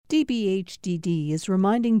DBHDD is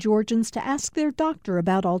reminding Georgians to ask their doctor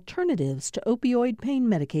about alternatives to opioid pain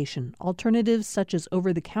medication. Alternatives such as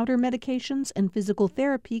over-the-counter medications and physical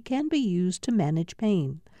therapy can be used to manage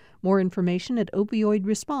pain. More information at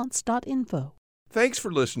opioidresponse.info. Thanks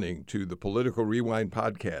for listening to the Political Rewind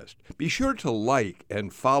podcast. Be sure to like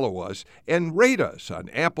and follow us and rate us on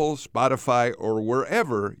Apple, Spotify, or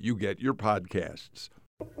wherever you get your podcasts.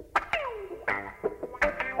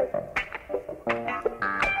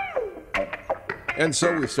 And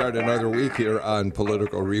so we start another week here on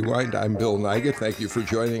Political Rewind. I'm Bill Nigut. Thank you for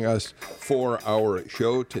joining us for our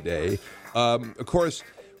show today. Of course,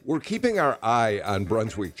 we're keeping our eye on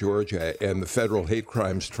Brunswick, Georgia, and the federal hate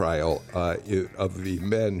crimes trial of the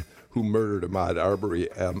men who murdered Ahmaud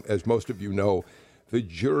Arbery. As most of you know, the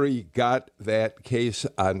jury got that case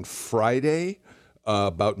on Friday,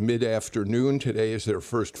 about mid-afternoon. Today is their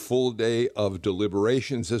first full day of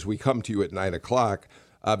deliberations. As we come to you at 9 o'clock,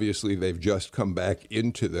 obviously they've just come back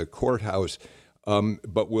into the courthouse,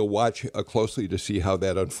 but we'll watch closely to see how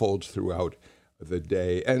that unfolds throughout the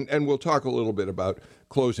day. And we'll talk a little bit about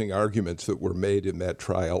closing arguments that were made in that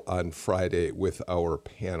trial on Friday with our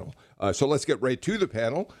panel. So let's get right to the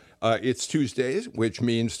panel. It's Tuesdays, which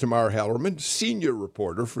means Tamar Hallerman, senior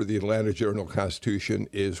reporter for the Atlanta Journal-Constitution,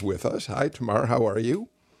 is with us. Hi, Tamar. How are you?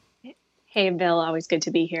 Hey, Bill. Always good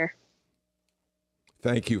to be here.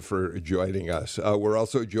 Thank you for joining us. We're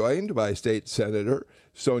also joined by State Senator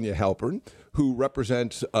Sonia Halpern, who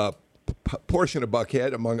represents a portion of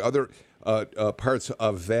Buckhead, among other parts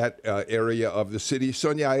of that area of the city.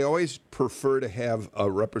 Sonia, I always prefer to have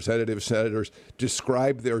representative senators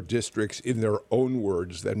describe their districts in their own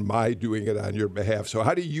words than my doing it on your behalf. So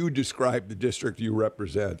how do you describe the district you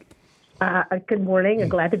represent? Good morning. I'm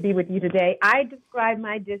glad to be with you today. I describe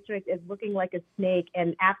my district as looking like a snake,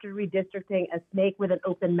 and after redistricting, a snake with an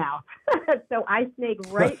open mouth. So I snake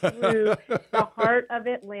right through the heart of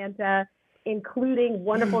Atlanta, including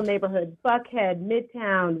wonderful neighborhoods, Buckhead,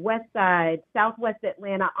 Midtown, West Side, Southwest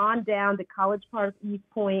Atlanta, on down to College Park, East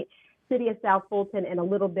Point, City of South Fulton, and a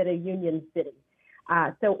little bit of Union City.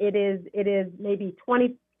 So it is maybe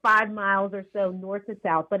 25 miles or so north to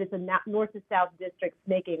south, but it's a north to south district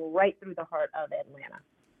snaking right through the heart of Atlanta.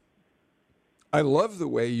 I love the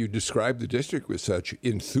way you describe the district with such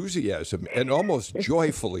enthusiasm and almost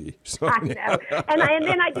joyfully. I know. And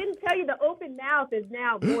then I didn't tell you the open mouth is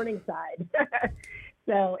now Morningside.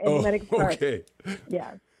 So, Atlantic Park. Okay.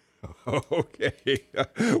 Yeah. Okay.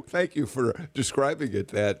 Thank you for describing it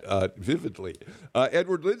that vividly.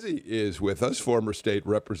 Edward Lindsay is with us, former state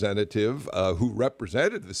representative who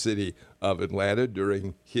represented the city of Atlanta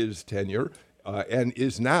during his tenure and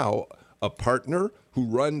is now a partner who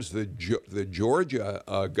runs the Georgia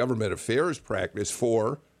government affairs practice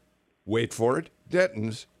for, wait for it,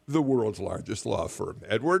 Denton's, the world's largest law firm.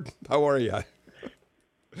 Edward, how are you?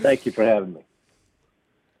 Thank you for having me.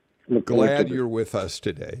 Glad you're with us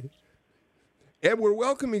today. And we're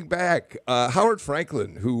welcoming back Howard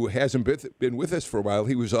Franklin, who hasn't been with us for a while.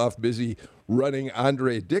 He was off busy running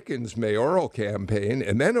Andre Dickens' mayoral campaign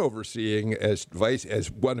and then overseeing as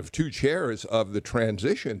one of two chairs of the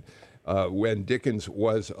transition when Dickens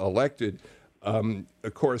was elected.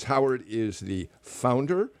 Of course, Howard is the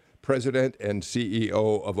founder, president, and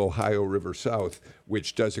CEO of Ohio River South,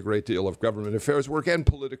 which does a great deal of government affairs work and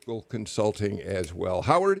political consulting as well.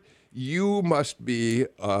 Howard, you must be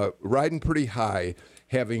riding pretty high,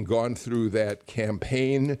 having gone through that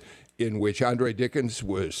campaign in which Andre Dickens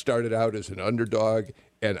started out as an underdog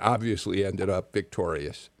and obviously ended up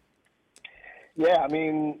victorious. Yeah, I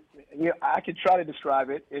mean, I could try to describe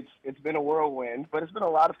it. It's been a whirlwind, but it's been a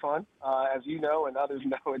lot of fun. As you know and others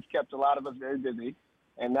know, it's kept a lot of us very busy.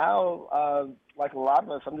 And now, like a lot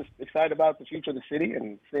of us, I'm just excited about the future of the city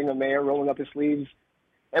and seeing a mayor rolling up his sleeves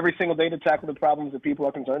every single day to tackle the problems that people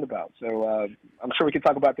are concerned about. So I'm sure we could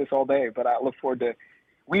talk about this all day, but I look forward to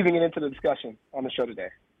weaving it into the discussion on the show today.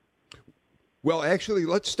 Well, actually,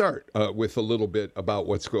 let's start with a little bit about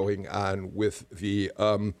what's going on with the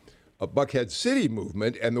Buckhead City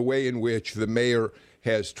movement and the way in which the mayor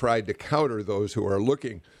has tried to counter those who are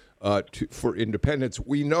looking for independence.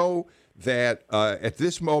 We know that at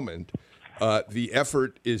this moment, the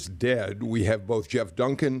effort is dead. We have both Jeff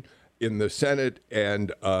Duncan in the Senate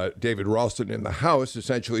and David Ralston in the House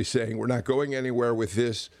essentially saying we're not going anywhere with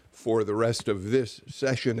this for the rest of this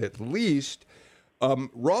session at least.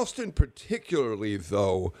 Ralston particularly,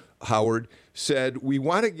 though, Howard, said we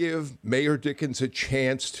want to give Mayor Dickens a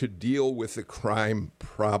chance to deal with the crime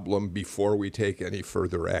problem before we take any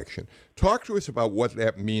further action. Talk to us about what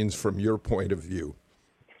that means from your point of view.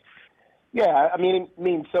 Yeah, I mean, it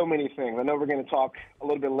means so many things. I know we're going to talk a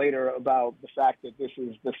little bit later about the fact that this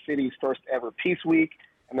is the city's first ever Peace Week,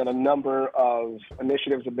 and then a number of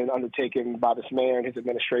initiatives have been undertaken by this mayor and his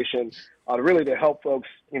administration to help folks,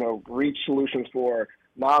 reach solutions for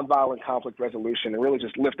nonviolent conflict resolution and really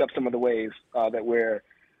just lift up some of the ways that we're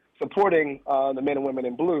supporting the men and women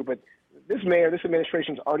in blue. But this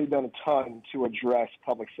administration's already done a ton to address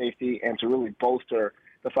public safety and to really bolster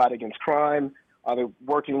the fight against crime. They're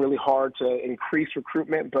working really hard to increase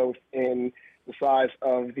recruitment, both in the size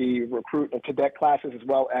of the recruit and cadet classes as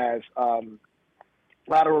well as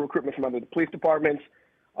lateral recruitment from other police departments.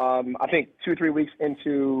 I think 2-3 weeks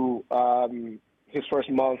into his first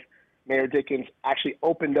month, Mayor Dickens actually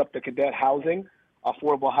opened up the cadet housing,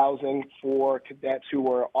 affordable housing for cadets who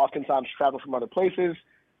were oftentimes traveling from other places,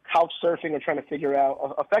 couch surfing or trying to figure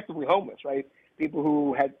out, effectively homeless, right? People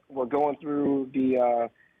who were going through the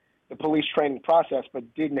police training process but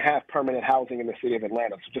didn't have permanent housing in the city of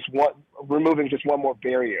Atlanta. So removing just one more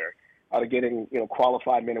barrier to getting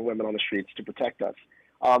qualified men and women on the streets to protect us.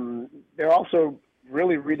 They're also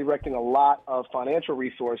really redirecting a lot of financial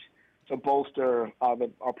resource to bolster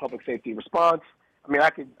our public safety response. I mean, I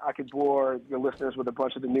could bore your listeners with a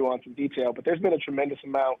bunch of the nuance and detail, but there's been a tremendous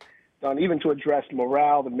amount done even to address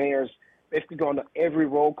morale. The mayor's basically gone to every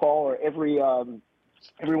roll call or every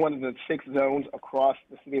one of the 6 zones across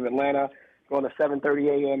the city of Atlanta, going to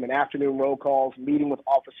 7:30 a.m. and afternoon roll calls, meeting with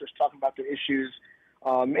officers, talking about their issues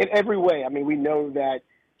in every way. I mean, we know that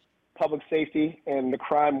public safety and the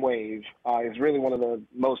crime wave is really one of the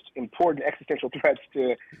most important existential threats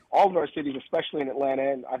to all of our cities, especially in Atlanta.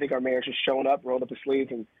 And I think our mayor's just shown up, rolled up his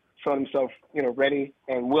sleeves, and shown himself, ready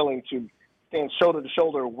and willing to stand shoulder to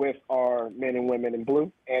shoulder with our men and women in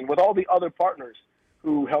blue and with all the other partners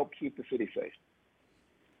who help keep the city safe.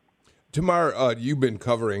 Tamar, you've been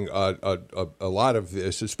covering a lot of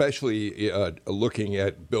this, especially looking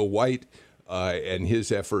at Bill White and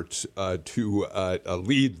his efforts to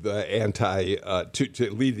lead the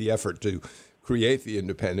effort to create the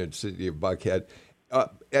independent city of Buckhead.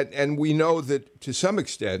 And we know that to some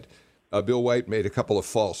extent, Bill White made a couple of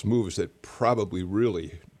false moves that probably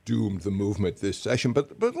really doomed the movement this session.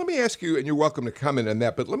 But let me ask you, and you're welcome to comment on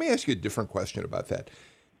that, but let me ask you a different question about that.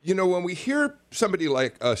 When we hear somebody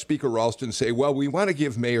like Speaker Ralston say, well, we want to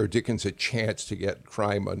give Mayor Dickens a chance to get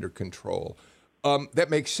crime under control, that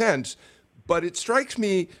makes sense. But it strikes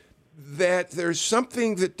me that there's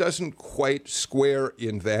something that doesn't quite square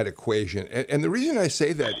in that equation. And the reason I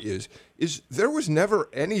say that is there was never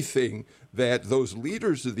anything that those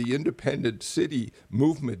leaders of the independent city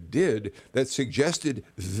movement did that suggested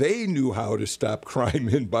they knew how to stop crime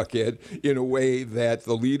in Buckhead in a way that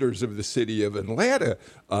the leaders of the city of Atlanta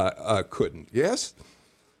couldn't. Yes?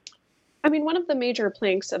 I mean, one of the major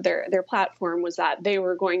planks of their platform was that they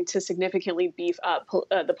were going to significantly beef up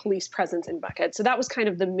the police presence in Buckhead. So that was kind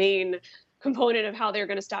of the main component of how they were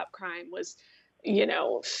going to stop crime was,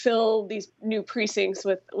 fill these new precincts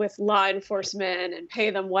with law enforcement and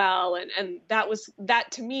pay them well. And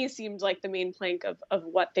that to me seemed like the main plank of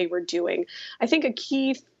what they were doing. I think a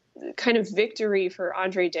key kind of victory for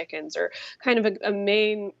Andre Dickens, or kind of a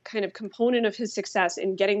main kind of component of his success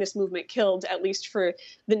in getting this movement killed, at least for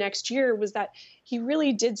the next year, was that he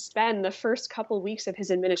really did spend the first couple of weeks of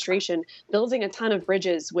his administration building a ton of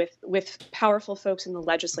bridges with powerful folks in the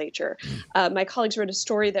legislature. My colleagues wrote a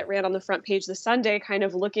story that ran on the front page this Sunday, kind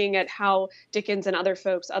of looking at how Dickens and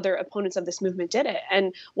other opponents of this movement did it.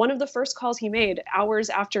 And one of the first calls he made hours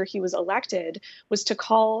after he was elected was to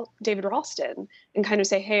call David Ralston and kind of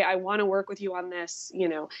say, hey, I want to work with you on this.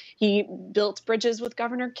 He built bridges with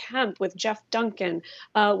Governor Kemp, with Jeff Duncan,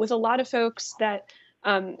 with a lot of folks that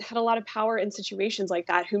had a lot of power in situations like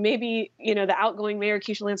that, who maybe, the outgoing mayor,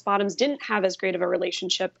 Keisha Lance Bottoms, didn't have as great of a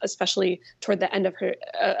relationship, especially toward the end of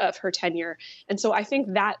her tenure. And so I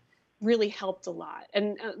think that really helped a lot.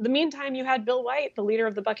 And the meantime, you had Bill White, the leader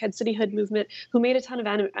of the Buckhead cityhood movement, who made a ton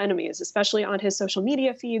of enemies, especially on his social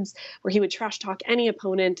media feeds, where he would trash talk any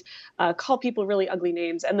opponent, call people really ugly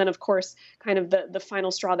names. And then, of course, kind of the final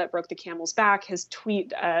straw that broke the camel's back, his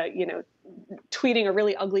tweeting a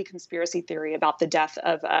really ugly conspiracy theory about the death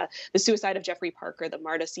of the suicide of Jeffrey Parker, the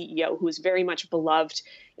MARTA CEO, who was very much beloved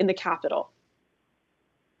in the Capitol.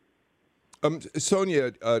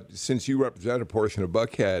 Sonia, since you represent a portion of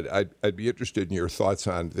Buckhead, I'd be interested in your thoughts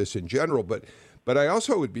on this in general, but I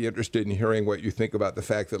also would be interested in hearing what you think about the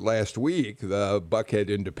fact that last week the Buckhead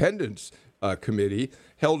Independence Committee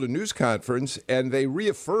held a news conference and they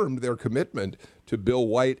reaffirmed their commitment to Bill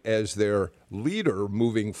White as their leader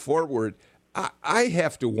moving forward. I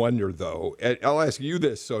have to wonder, though, and I'll ask you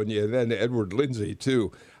this, Sonia, and then Edward Lindsay,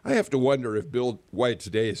 too. I have to wonder if Bill White's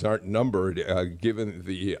days aren't numbered, given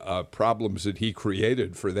the problems that he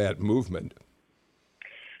created for that movement.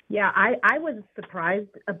 Yeah, I was surprised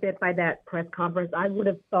a bit by that press conference. I would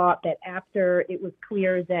have thought that after it was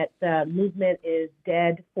clear that the movement is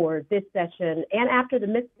dead for this session, and after the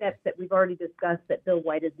missteps that we've already discussed that Bill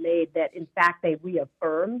White has made, that in fact they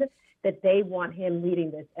reaffirmed that they want him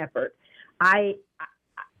leading this effort. I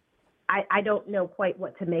don't know quite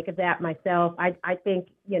what to make of that myself. I think,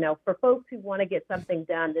 for folks who want to get something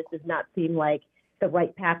done, this does not seem like the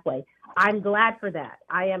right pathway. I'm glad for that.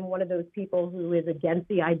 I am one of those people who is against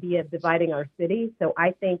the idea of dividing our city. So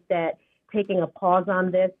I think that taking a pause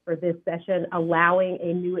on this for this session, allowing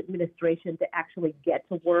a new administration to actually get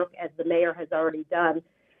to work, as the mayor has already done,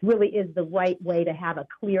 really is the right way to have a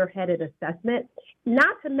clear-headed assessment.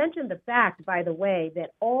 Not to mention the fact, by the way,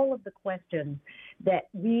 that all of the questions that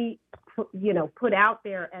we, put out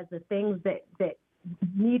there as the things that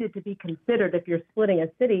needed to be considered if you're splitting a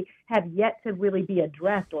city have yet to really be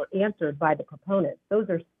addressed or answered by the proponents. Those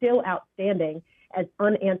are still outstanding as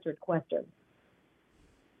unanswered questions.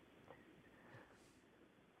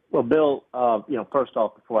 Well, Bill, first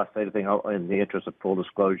off, before I say anything, in the interest of full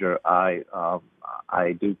disclosure, I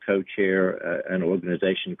do co-chair an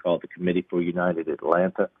organization called the Committee for United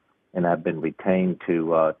Atlanta, and I've been retained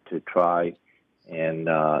to try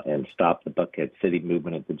and stop the Buckhead City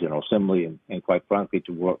movement at the General Assembly, and quite frankly,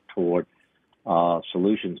 to work toward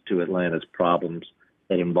solutions to Atlanta's problems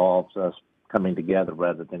that involves us coming together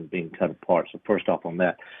rather than being cut apart. So first off on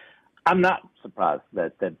that, I'm not surprised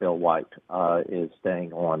that Bill White is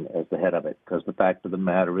staying on as the head of it, because the fact of the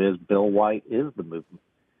matter is Bill White is the movement.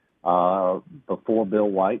 Before Bill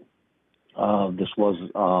White, this was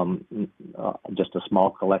just a small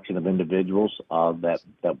collection of individuals that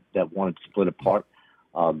wanted to split apart.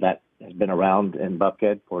 That has been around in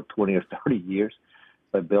Buckhead for 20 or 30 years.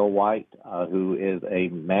 But Bill White, who is a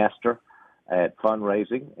master at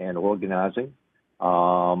fundraising and organizing,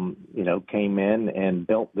 came in and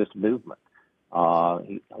built this movement. A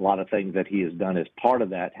lot of things that he has done as part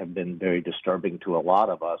of that have been very disturbing to a lot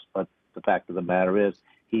of us. But the fact of the matter is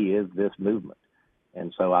he is this movement.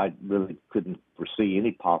 And so I really couldn't foresee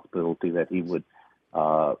any possibility that he would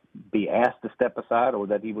be asked to step aside or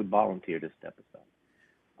that he would volunteer to step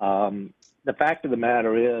aside. The fact of the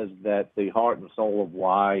matter is that the heart and soul of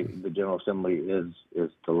why the General Assembly is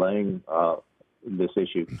delaying this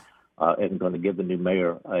issue and going to give the new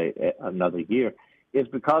mayor another year is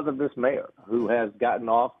because of this mayor, who has gotten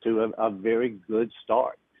off to a very good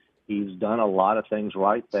start. He's done a lot of things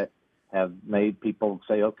right that have made people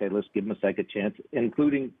say, okay, let's give him a second chance,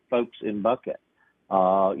 including folks in Buckhead.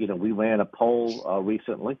 We ran a poll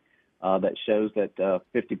recently that shows that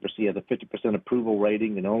 50% has a 50% approval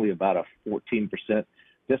rating and only about a 14%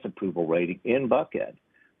 disapproval rating in Buckhead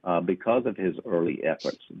because of his early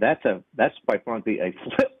efforts. That's quite frankly a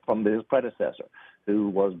flip from his predecessor, who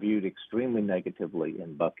was viewed extremely negatively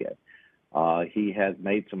in Buckhead. He has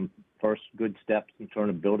made some first good steps in terms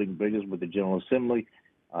of building bridges with the General Assembly,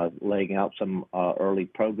 laying out some early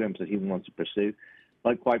programs that he wants to pursue.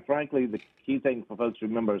 But quite frankly, the key thing for folks to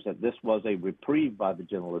remember is that this was a reprieve by the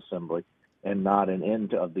General Assembly and not an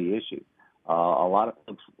end of the issue. A lot of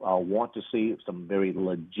folks want to see some very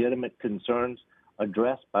legitimate concerns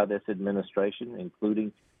addressed by this administration,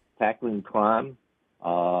 including tackling crime,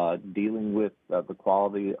 dealing with the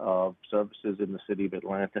quality of services in the city of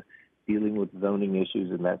Atlanta, dealing with zoning issues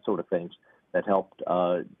and that sort of things that helped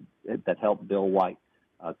Bill White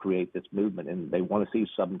create this movement, and they want to see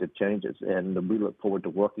substantive changes. And we look forward to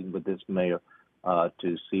working with this mayor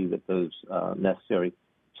to see that those necessary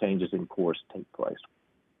changes in course take place.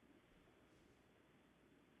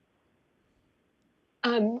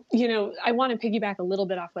 I want to piggyback a little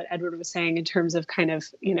bit off what Edward was saying in terms of kind of,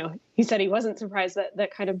 he said he wasn't surprised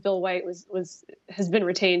that kind of Bill White has been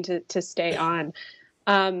retained to stay on.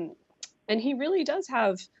 And he really does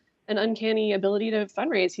have an uncanny ability to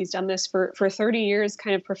fundraise. He's done this for 30 years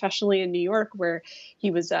kind of professionally in New York, where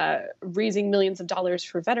he was raising millions of dollars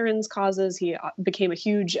for veterans causes. He became a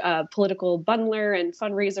huge political bundler and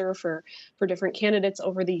fundraiser for different candidates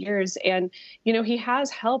over the years. And, he has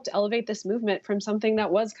helped elevate this movement from something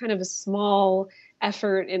that was kind of a small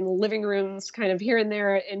effort in living rooms kind of here and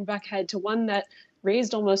there in Buckhead to one that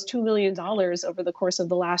raised almost $2 million over the course of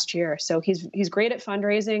the last year. So he's great at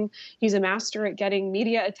fundraising. He's a master at getting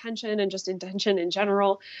media attention and just attention in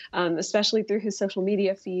general, especially through his social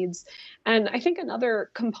media feeds. And I think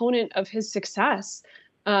another component of his success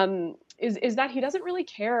is that he doesn't really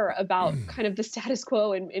care about kind of the status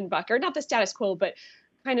quo in Buckhead, or not the status quo, but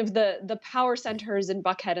kind of the power centers in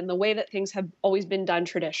Buckhead and the way that things have always been done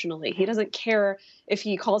traditionally. He doesn't care if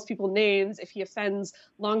he calls people names, if he offends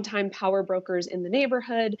longtime power brokers in the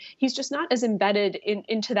neighborhood. He's just not as embedded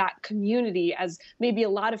into that community as maybe a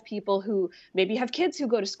lot of people who maybe have kids who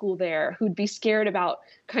go to school there, who'd be scared about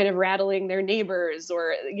kind of rattling their neighbors,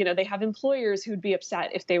 or, they have employers who'd be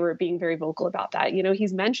upset if they were being very vocal about that.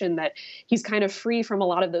 He's mentioned that he's kind of free from a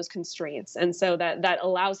lot of those constraints. And so that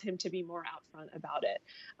allows him to be more out front about it.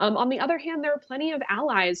 On the other hand, there are plenty of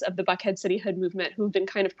allies of the Buckhead cityhood movement who've been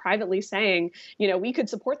kind of privately saying, we could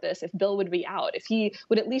support this if Bill would be out, if he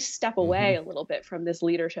would at least step away a little bit from this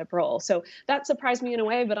leadership role. So that surprised me in a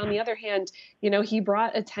way. But on the other hand, he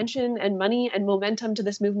brought attention and money and momentum to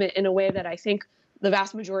this movement in a way that I think the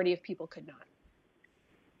vast majority of people could not.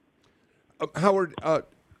 Howard,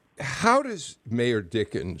 how does Mayor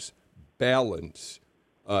Dickens balance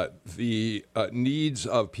the needs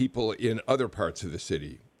of people in other parts of the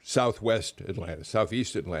city, southwest Atlanta,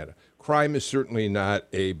 southeast Atlanta? Crime is certainly not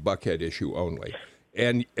a Buckhead issue only.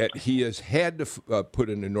 And he has had to put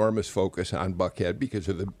an enormous focus on Buckhead because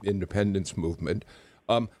of the independence movement.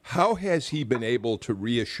 How has he been able to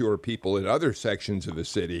reassure people in other sections of the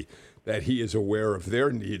city that he is aware of their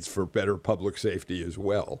needs for better public safety as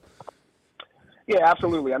well? Yeah,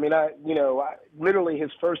 absolutely. I mean, literally his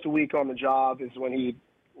first week on the job is when he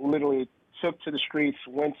literally took to the streets,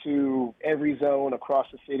 went to every zone across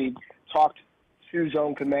the city, talked to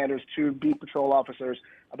zone commanders, to beat patrol officers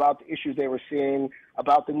about the issues they were seeing,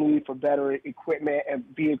 about the need for better equipment and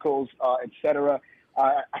vehicles, et cetera.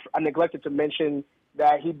 I neglected to mention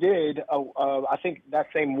that he did, I think that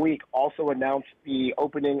same week, also announced the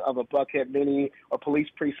opening of a Buckhead mini or police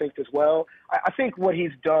precinct as well. I think what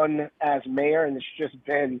he's done as mayor, and it's just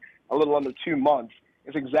been a little under 2 months,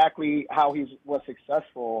 is exactly how he was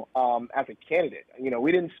successful as a candidate.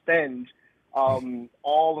 We didn't spend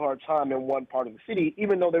all of our time in one part of the city,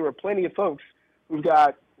 even though there were plenty of folks who've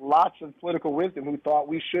got lots of political wisdom who thought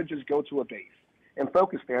we should just go to a base and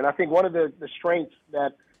focus there. And I think one of the strengths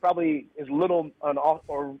that probably is little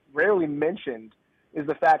or rarely mentioned is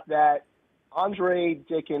the fact that Andre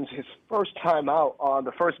Dickens, his first time out on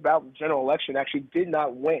the first ballot general election, actually did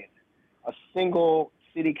not win a single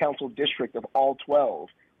city council district of all 12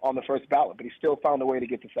 on the first ballot, but he still found a way to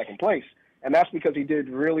get to second place. And that's because he did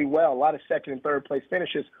really well, a lot of second and third place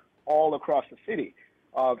finishes all across the city.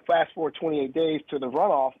 Fast forward 28 days to the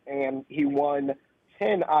runoff, and he won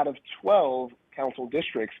 10 out of 12 council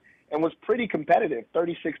districts and was pretty competitive,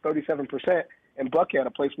 36, 37% in Buckhead, a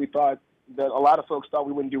place we thought that a lot of folks thought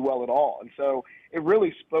we wouldn't do well at all. And so it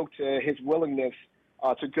really spoke to his willingness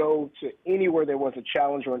to go to anywhere there was a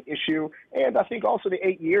challenge or an issue. And I think also the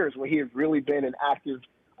 8 years where he has really been an active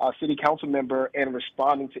city council member and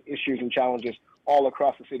responding to issues and challenges all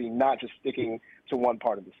across the city, not just sticking to one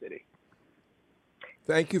part of the city.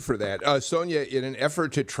 Thank you for that. Sonia, in an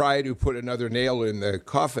effort to try to put another nail in the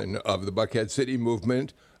coffin of the Buckhead City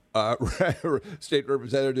movement, State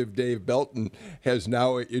Representative Dave Belton has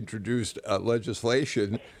now introduced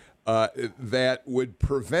legislation that would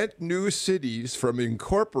prevent new cities from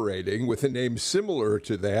incorporating with a name similar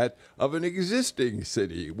to that of an existing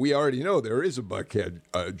city. We already know there is a Buckhead,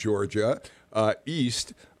 Georgia,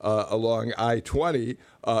 east along I-20.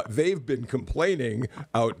 They've been complaining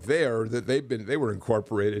out there that they were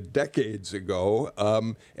incorporated decades ago,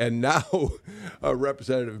 and now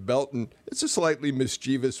Representative Belton. It's a slightly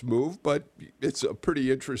mischievous move, but it's a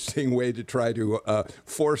pretty interesting way to try to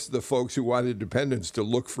force the folks who want independence to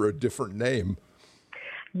look for a different name.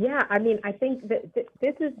 Yeah, I mean, I think that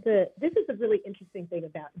this is a really interesting thing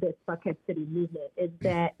about this Buckhead City movement is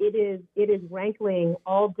that it is rankling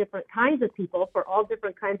all different kinds of people for all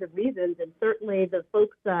different kinds of reasons, and certainly the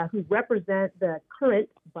folks who represent the current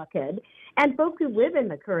Buckhead and folks who live in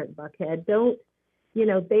the current Buckhead don't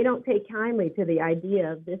take kindly to the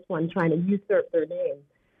idea of this one trying to usurp their name.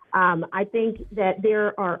 I think that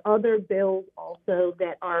there are other bills also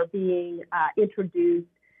that are being introduced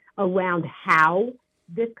around how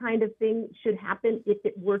this kind of thing should happen if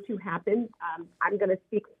it were to happen. I'm going to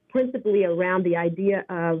speak principally around the idea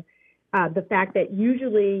of the fact that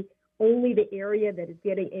usually only the area that is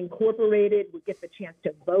getting incorporated would get the chance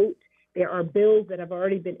to vote. There are bills that have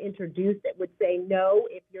already been introduced that would say no,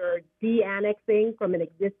 if you're de-annexing from an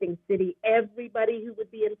existing city, everybody who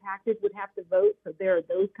would be impacted would have to vote. So there are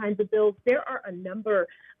those kinds of bills. There are a number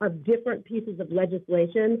of different pieces of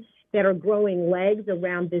legislation that are growing legs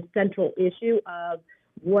around this central issue of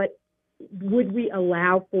what would we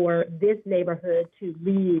allow for this neighborhood to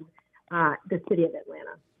leave the city of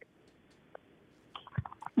Atlanta?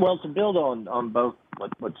 Well, to build on both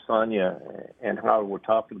what Sonia and Howard were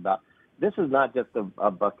talking about, this is not just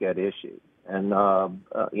a Buckhead issue. And,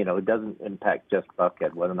 it doesn't impact just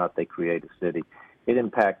Buckhead, whether or not they create a city. It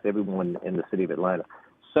impacts everyone in the city of Atlanta.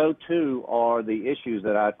 So, too, are the issues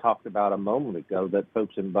that I talked about a moment ago that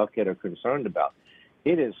folks in Buckhead are concerned about.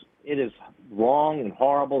 It is wrong and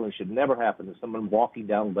horrible and should never happen that someone walking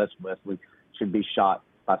down West Wesley should be shot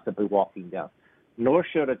by simply walking down. Nor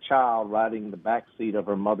should a child riding the back seat of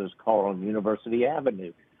her mother's car on University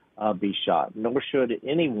Avenue be shot. Nor should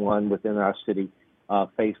anyone within our city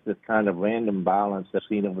face this kind of random violence that's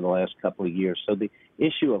seen over the last couple of years. So the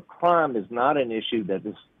issue of crime is not an issue that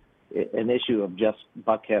is an issue of just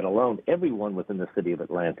Buckhead alone. Everyone within the city of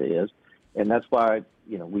Atlanta is, and that's why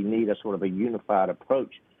we need a sort of a unified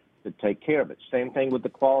approach to take care of it. Same thing with the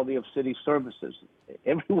quality of city services.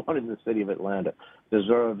 Everyone in the city of Atlanta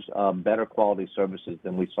deserves better quality services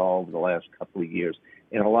than we saw over the last couple of years,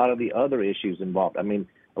 and a lot of the other issues involved. I mean,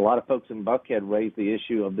 a lot of folks in Buckhead raised the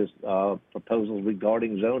issue of this proposal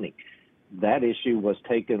regarding zoning. That issue was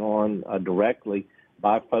taken on directly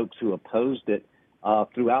by folks who opposed it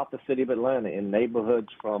throughout the city of Atlanta, in neighborhoods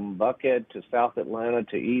from Buckhead to South Atlanta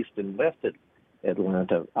to East and West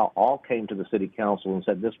Atlanta, all came to the city council and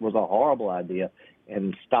said this was a horrible idea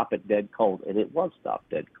and stop it dead cold. And it was stopped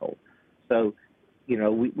dead cold. So,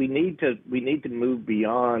 we need to move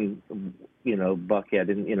beyond, Buckhead,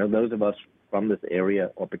 and, those of us from this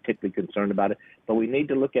area are particularly concerned about it, but we need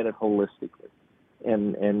to look at it holistically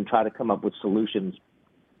and try to come up with solutions,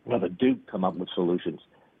 rather do come up with solutions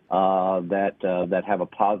that have a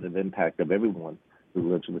positive impact of everyone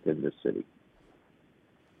who lives within this city.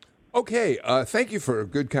 Okay, thank you for a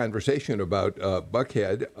good conversation about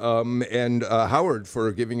Buckhead, and Howard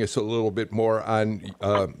for giving us a little bit more on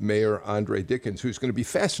Mayor Andre Dickens, who's going to be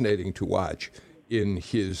fascinating to watch in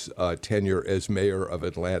his tenure as mayor of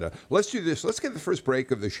Atlanta. Let's do this. Let's get the first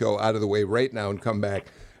break of the show out of the way right now and come back,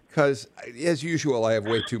 because, as usual, I have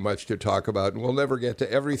way too much to talk about, and we'll never get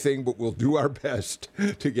to everything, but we'll do our best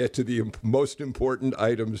to get to the most important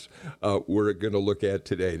items we're going to look at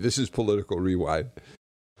today. This is Political Rewind.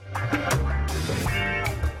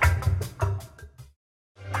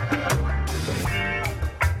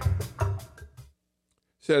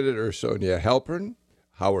 Senator Sonia Halpern,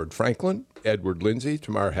 Howard Franklin, Edward Lindsay,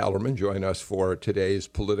 Tamar Hallerman join us for today's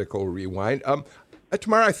Political Rewind.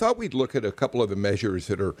 Tamar, I thought we'd look at a couple of the measures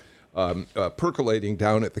that are percolating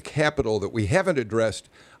down at the Capitol that we haven't addressed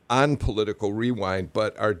on Political Rewind,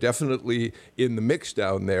 but are definitely in the mix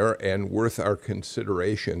down there and worth our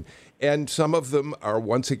consideration. And some of them are,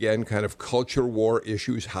 once again, kind of culture war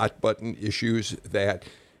issues, hot-button issues that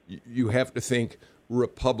you have to think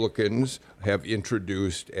Republicans have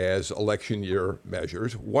introduced as election year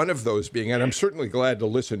measures. One of those being, and I'm certainly glad to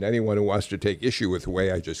listen to anyone who wants to take issue with the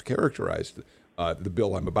way I just characterized the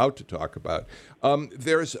bill I'm about to talk about.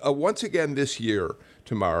 There's, once again this year,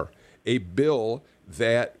 Tamar, a bill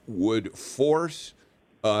that would force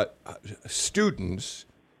students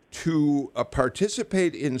to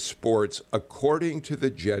participate in sports according to the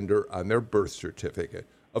gender on their birth certificate.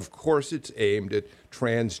 Of course, it's aimed at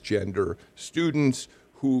transgender students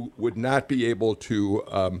who would not be able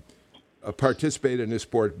to participate in a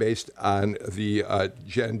sport based on the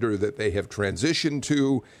gender that they have transitioned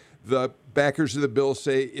to. The backers of the bill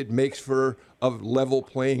say it makes for a level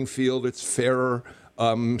playing field. It's fairer.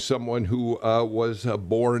 Someone who was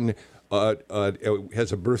born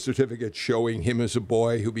has a birth certificate showing him as a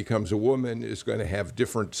boy who becomes a woman is going to have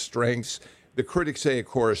different strengths. The critics say, of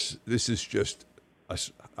course, this is just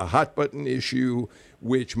a hot button issue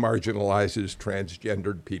which marginalizes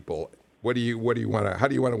transgendered people. How do you want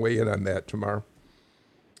to weigh in on that, Tamar?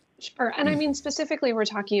 Sure. And I mean, specifically, we're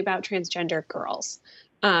talking about transgender girls.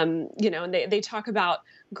 And they talk about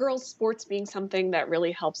girls' sports being something that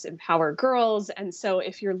really helps empower girls. And so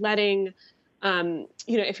if you're letting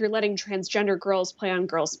transgender girls play on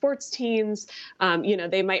girls' sports teams,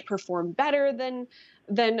 they might perform better than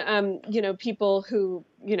people who,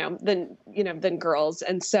 than girls.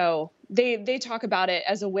 And so they talk about it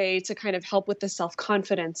as a way to kind of help with the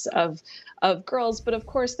self-confidence of girls. But of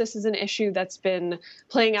course, this is an issue that's been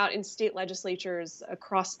playing out in state legislatures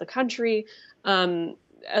across the country.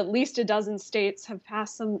 At least a dozen states have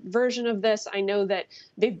passed some version of this. I know that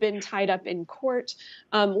they've been tied up in court.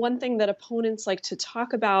 One thing that opponents like to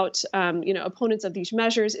talk about, opponents of these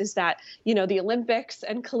measures, is that, the Olympics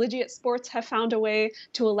and collegiate sports have found a way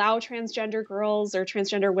to allow transgender girls or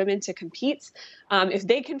transgender women to compete. If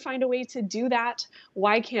they can find a way to do that,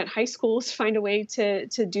 why can't high schools find a way to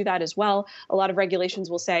do that as well? A lot of regulations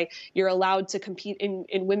will say you're allowed to compete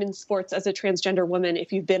in women's sports as a transgender woman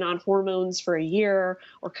if you've been on hormones for a year,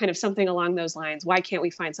 kind of something along those lines. Why can't we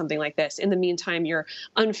find something like this? In the meantime, you're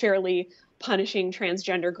unfairly punishing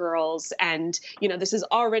transgender girls. And, this is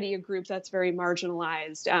already a group that's very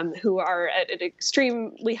marginalized, who are at an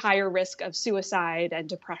extremely higher risk of suicide and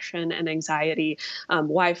depression and anxiety.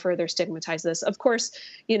 Why further stigmatize this? Of course,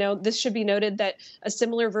 this should be noted that a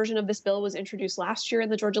similar version of this bill was introduced last year in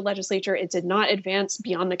the Georgia legislature. It did not advance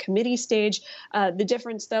beyond the committee stage. The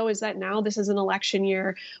difference, though, is that now this is an election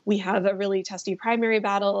year. We have a really testy primary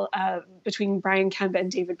battle between Brian Kemp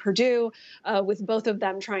and David Perdue, with both of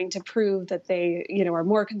them trying to prove that they, are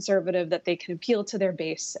more conservative, that they can appeal to their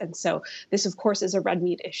base. And so this, of course, is a red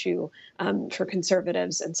meat issue for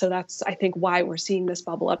conservatives. And so that's, I think, why we're seeing this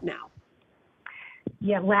bubble up now.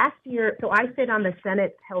 Yeah, last year, so I sit on the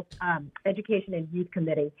Senate Health, Education and Youth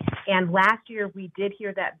Committee, and last year we did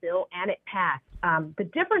hear that bill and it passed. The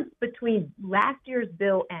difference between last year's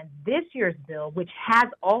bill and this year's bill, which has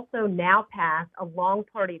also now passed along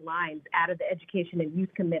party lines out of the Education and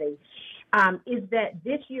Youth Committee, is that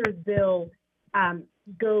this year's bill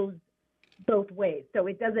goes both ways. So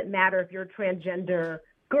it doesn't matter if you're a transgender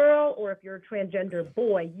girl or if you're a transgender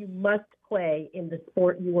boy, you must play in the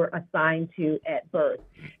sport you were assigned to at birth.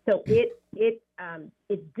 So it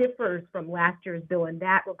differs from last year's bill in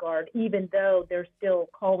that regard, even though they're still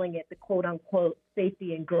calling it the quote unquote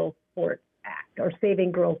Safety in Girls Sports Act or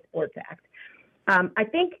Saving Girls Sports Act. I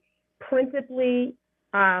think principally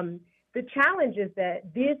the challenge is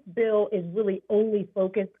that this bill is really only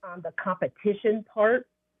focused on the competition part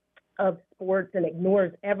of sports and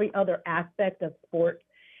ignores every other aspect of sports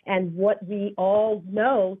and what we all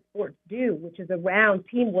know sports do, which is around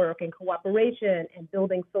teamwork and cooperation and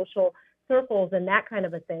building social circles and that kind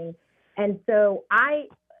of a thing. And so I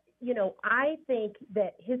think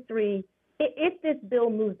that history, if this bill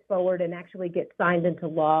moves forward and actually gets signed into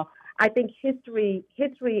law, I think history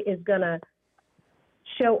is going to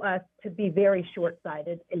show us to be very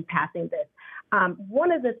short-sighted in passing this.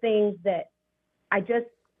 One of the things that I just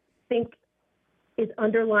think is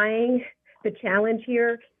underlying the challenge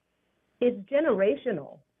here is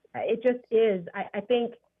generational. It just is. I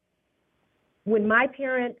think when my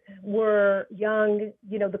parents were young,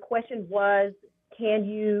 the question was, can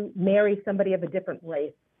you marry somebody of a different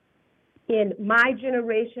race? In my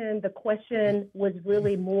generation, the question was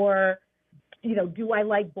really more, do I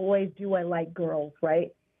like boys? Do I like girls,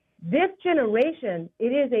 right? This generation, it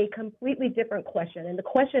is a completely different question. And the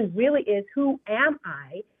question really is, who am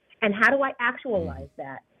I and how do I actualize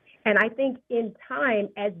that? And I think in time,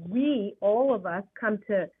 as we, all of us, come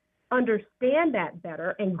to understand that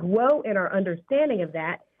better and grow in our understanding of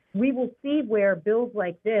that, we will see where bills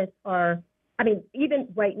like this are, even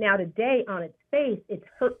right now today on its face, it's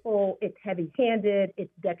hurtful, it's heavy-handed,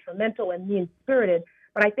 it's detrimental and mean-spirited.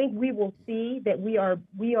 But I think we will see that we are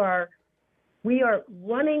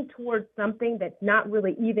running towards something that's not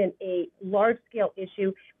really even a large-scale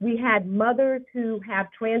issue. We had mothers who have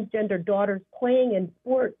transgender daughters playing in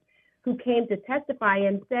sports who came to testify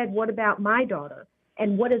and said, what about my daughter?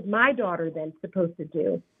 And what is my daughter then supposed to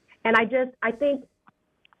do? And I think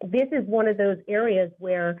this is one of those areas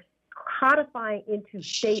where codifying into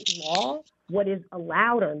state law what is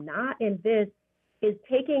allowed or not in this is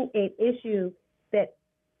taking an issue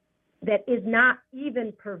that is not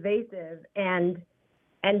even pervasive and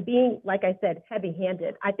being, like I said,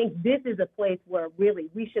 heavy-handed. I think this is a place where really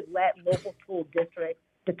we should let local school districts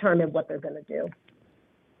determine what they're going to do.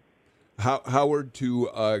 Howard,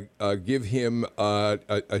 to give him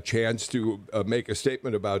a chance to make a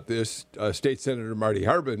statement about this, State Senator Marty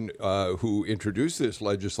Harbin, who introduced this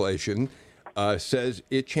legislation, says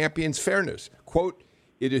it champions fairness. Quote,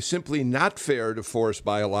 "It is simply not fair to force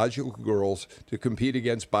biological girls to compete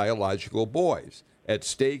against biological boys. At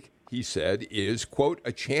stake," he said, is, quote,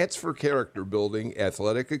 "a chance for character building,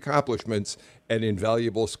 athletic accomplishments, and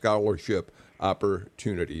invaluable scholarship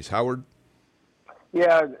opportunities." Howard?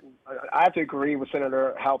 Yeah, I have to agree with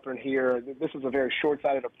Senator Halpern here. This is a very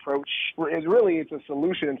short-sighted approach. It's a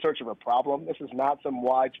solution in search of a problem. This is not some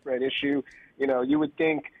widespread issue. You would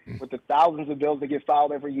think with the thousands of bills that get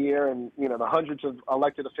filed every year and, the hundreds of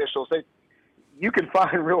elected officials, you can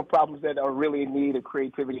find real problems that are really in need of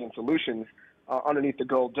creativity and solutions underneath the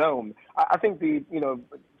gold dome. I think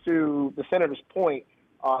to the senator's point,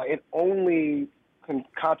 it only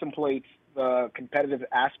contemplates the competitive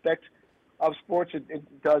aspect of sports.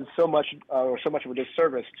 It does so much of a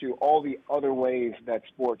disservice to all the other ways that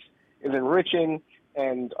sports is enriching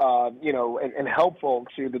and helpful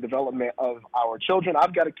to the development of our children.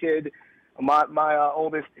 I've got a kid, my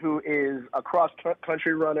oldest, who is a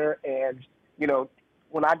cross-country runner, and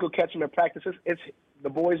when I go catch him at practices, it's the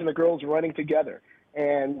boys and the girls running together.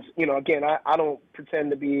 And, again, I don't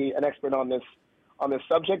pretend to be an expert on this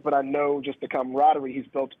subject, but I know just the camaraderie he's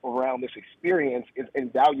built around this experience is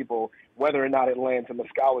invaluable, whether or not it lands in the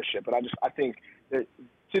scholarship. But I think that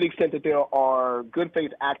to the extent that there are good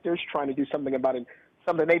faith actors trying to do something about it,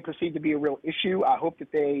 something they perceive to be a real issue, I hope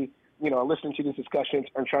that they, are listening to these discussions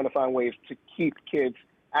and trying to find ways to keep kids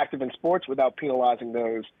active in sports without penalizing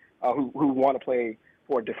those who want to play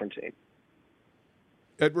for a different team.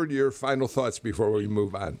 Edward, your final thoughts before we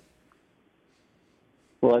move on.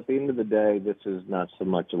 Well, at the end of the day, this is not so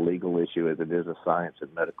much a legal issue as it is a science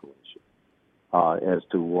and medical issue as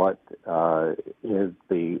to what is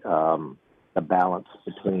the balance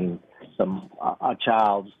between a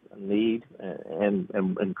child's need and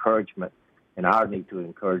encouragement and our need to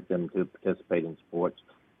encourage them to participate in sports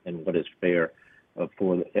and what is fair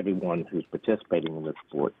for everyone who's participating in the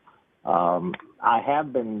sport. I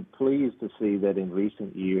have been pleased to see that in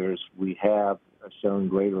recent years we have shown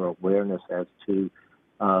greater awareness as to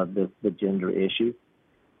the gender issue.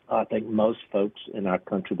 I think most folks in our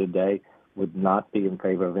country today would not be in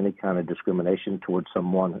favor of any kind of discrimination towards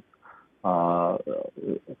someone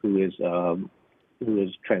who is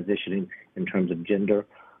transitioning in terms of gender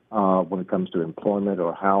when it comes to employment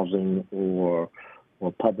or housing or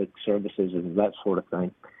public services and that sort of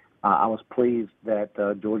thing. I was pleased that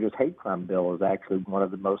Georgia's hate crime bill is actually one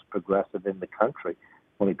of the most progressive in the country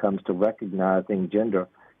when it comes to recognizing gender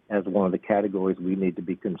as one of the categories we need to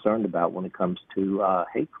be concerned about when it comes to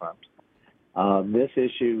hate crimes. This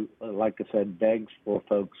issue, like I said, begs for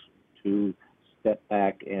folks to step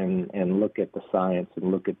back and look at the science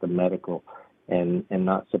and look at the medical and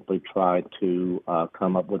not simply try to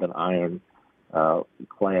come up with an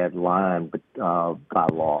iron-clad line by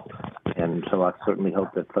law. And so I certainly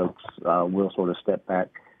hope that folks will sort of step back.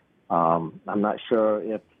 I'm not sure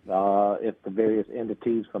if the various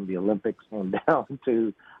entities from the Olympics on down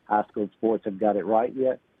to high school sports have got it right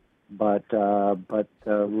yet, but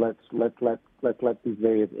let's let these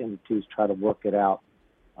various entities try to work it out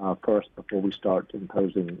first before we start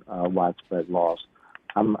imposing widespread laws.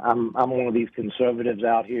 I'm one of these conservatives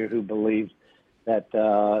out here who believes that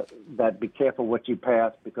be careful what you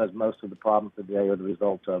pass because most of the problems today are the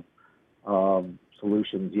result of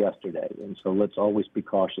solutions yesterday, and so let's always be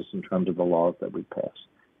cautious in terms of the laws that we pass.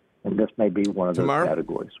 And this may be one of those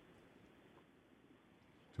categories.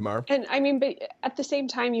 Tamar? And but at the same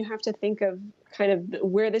time, you have to think of kind of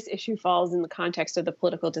where this issue falls in the context of the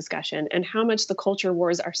political discussion and how much the culture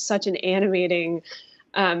wars are such an animating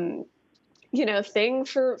thing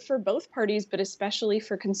for both parties, but especially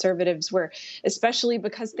for conservatives, especially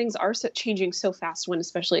because things are changing so fast when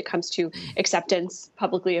especially it comes to acceptance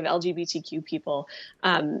publicly of LGBTQ people.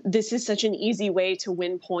 This is such an easy way to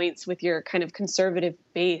win points with your kind of conservative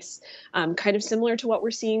base, kind of similar to what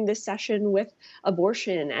we're seeing this session with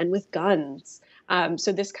abortion and with guns.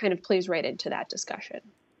 So this kind of plays right into that discussion.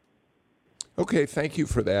 Okay, thank you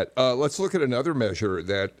for that. Let's look at another measure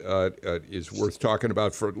that is worth talking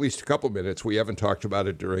about for at least a couple minutes. We haven't talked about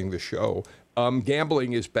it during the show.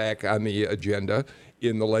 Gambling is back on the agenda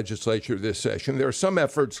in the legislature this session. There are some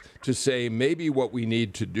efforts to say maybe what we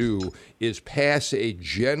need to do is pass a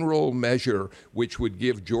general measure which would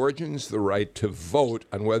give Georgians the right to vote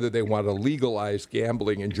on whether they want to legalize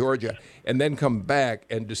gambling in Georgia and then come back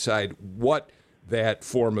and decide what that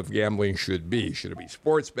form of gambling should be. Should it be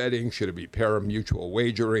sports betting? Should it be pari-mutuel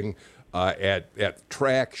wagering at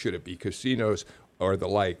track? Should it be casinos or the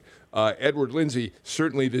like? Edward Lindsay,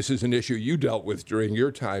 certainly this is an issue you dealt with during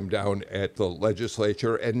your time down at the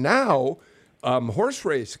legislature. And now horse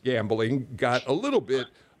race gambling got a little bit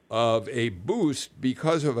of a boost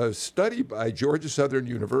because of a study by Georgia Southern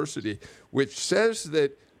University, which says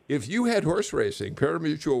that if you had horse racing,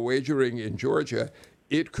 pari-mutuel wagering in Georgia,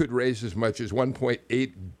 it could raise as much as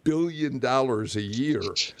 $1.8 billion a year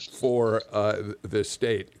for the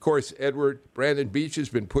state. Of course, Brandon Beach has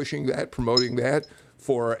been pushing that, promoting that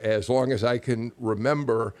for as long as I can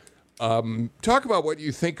remember. Talk about what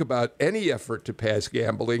you think about any effort to pass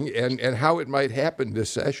gambling and how it might happen this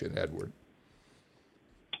session, Edward.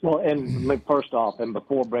 Well, and first off, and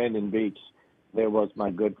before Brandon Beach, there was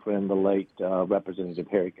my good friend, the late Representative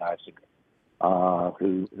Harry Geisinger.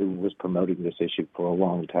 Who was promoting this issue for a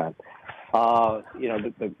long time.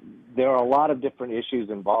 There are a lot of different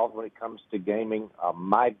issues involved when it comes to gaming.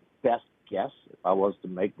 My best guess, if I was to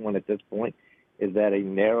make one at this point, is that a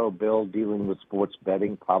narrow bill dealing with sports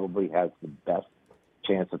betting probably has the best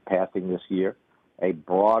chance of passing this year. A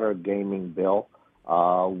broader gaming bill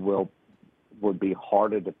would be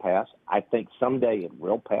harder to pass. I think someday it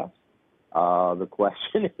will pass. The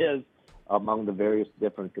question is, among the various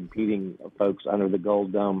different competing folks under the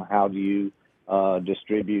Gold Dome, how do you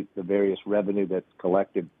distribute the various revenue that's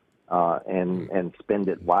collected and spend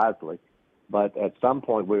it wisely. But at some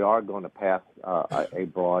point, we are going to pass a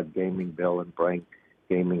broad gaming bill and bring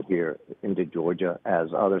gaming here into Georgia, as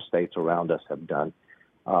other states around us have done.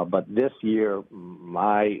 But this year,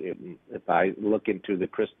 if I look into the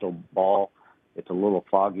crystal ball, it's a little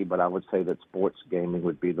foggy, but I would say that sports gaming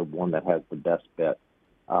would be the one that has the best bet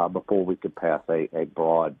before we could pass a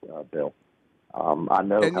broad bill. I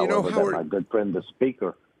know, however, that my good friend, the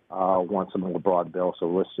Speaker, wants a more broad bill, so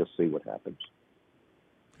let's just see what happens.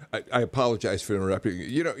 I apologize for interrupting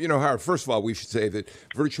you. You know, Howard, first of all, we should say that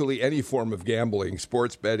virtually any form of gambling,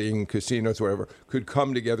 sports betting, casinos, whatever, could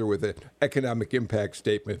come together with an economic impact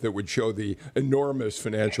statement that would show the enormous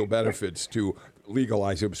financial benefits to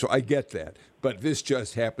legalize them. So I get that. But this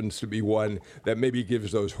just happens to be one that maybe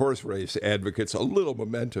gives those horse race advocates a little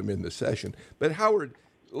momentum in the session. But Howard,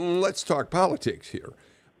 let's talk politics here.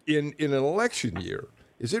 In an election year,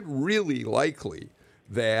 is it really likely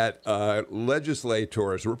that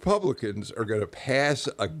legislators, Republicans, are going to pass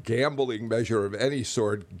a gambling measure of any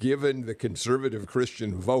sort, given the conservative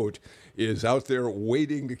Christian vote is out there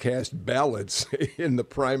waiting to cast ballots in the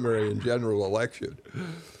primary and general election?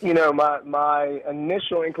 You know, my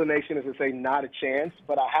initial inclination is to say not a chance,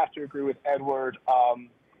 but I have to agree with Edward.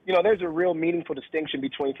 You know, there's a real meaningful distinction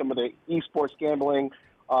between some of the esports gambling,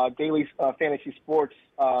 daily fantasy sports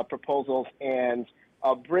proposals, and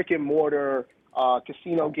brick and mortar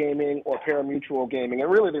casino gaming or pari-mutuel gaming. And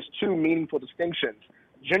really, there's two meaningful distinctions.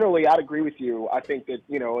 Generally, I'd agree with you. I think that,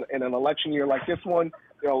 you know, in an election year like this one,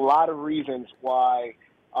 there are a lot of reasons why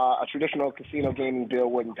a traditional casino gaming bill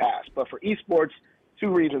wouldn't pass. But for esports, two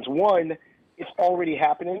reasons. One, it's already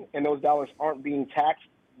happening, and those dollars aren't being taxed.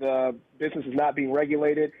 The business is not being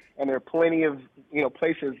regulated, and there are plenty of, you know,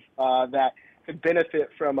 places that could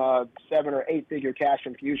benefit from a 7 or 8 figure cash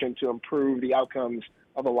infusion to improve the outcomes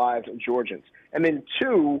of the lives of Georgians. And then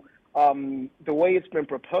two, the way it's been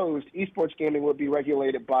proposed, esports gaming would be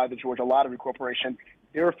regulated by the Georgia Lottery Corporation,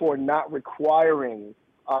 therefore not requiring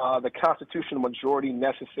the constitutional majority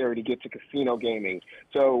necessary to get to casino gaming.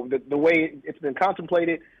 So the way it's been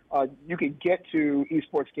contemplated, you could get to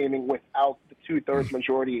esports gaming without the 2/3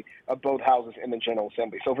 majority of both houses in the General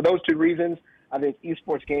Assembly. So for those two reasons, I think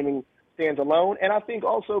esports gaming stands alone. And I think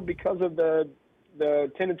also because of the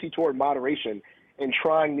tendency toward moderation and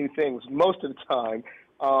trying new things most of the time,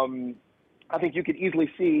 I think you could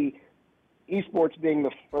easily see esports being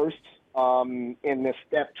the first in this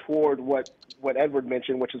step toward what Edward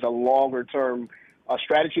mentioned, which is a longer-term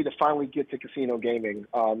strategy to finally get to casino gaming,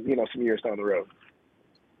 you know, some years down the road.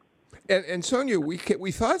 And Sonia, we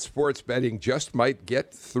thought sports betting just might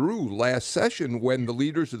get through last session when the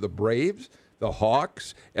leaders of the Braves, the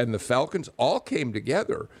Hawks, and the Falcons all came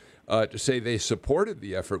together to say they supported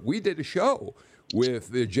the effort. We did a show with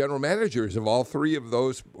the general managers of all three of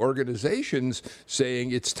those organizations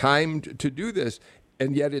saying it's time to do this,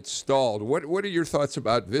 and yet it's stalled. What are your thoughts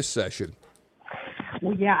about this session?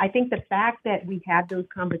 Well, yeah, I think the fact that we had those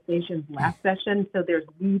conversations last session, so there's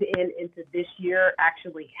lead in into this year,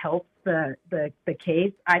 actually helps the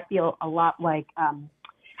case. I feel a lot like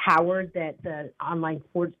Howard, that the online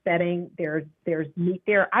sports betting, there's meat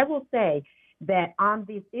there. I will say that on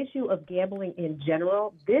this issue of gambling in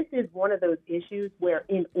general, this is one of those issues where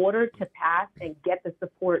in order to pass and get the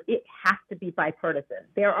support, it has to be bipartisan.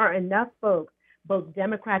 There are enough folks, both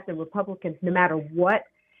Democrats and Republicans, no matter what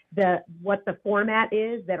the format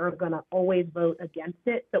is, that are going to always vote against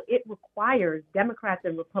it. So it requires Democrats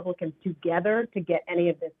and Republicans together to get any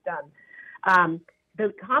of this done.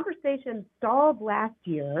 The conversation stalled last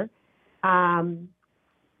year,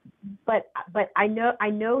 but I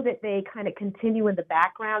know that they kind of continue in the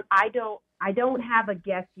background. I don't have a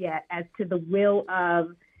guess yet as to the will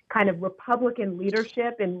of kind of Republican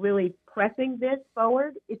leadership in really pressing this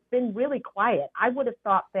forward. It's been really quiet. I would have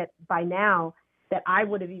thought that by now that I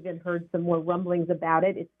would have even heard some more rumblings about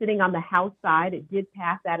it. It's sitting on the House side. It did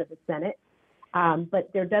pass out of the Senate,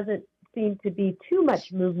 but there doesn't seem to be too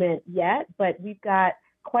much movement yet. But we've got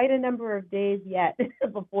quite a number of days yet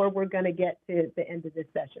before we're going to get to the end of this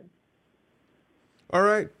session. All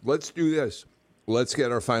right, let's do this. Let's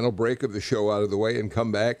get our final break of the show out of the way and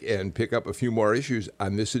come back and pick up a few more issues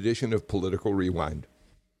on this edition of Political Rewind.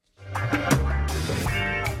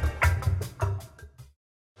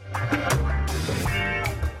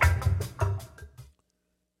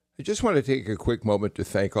 I just want to take a quick moment to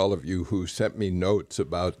thank all of you who sent me notes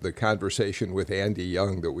about the conversation with Andy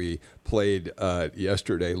Young that we played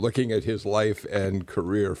yesterday, looking at his life and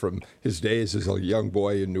career from his days as a young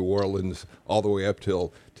boy in New Orleans all the way up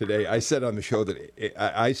till today. I said on the show that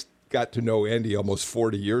I got to know Andy almost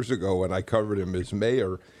 40 years ago when I covered him as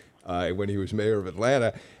mayor, when he was mayor of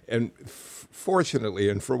Atlanta. And fortunately,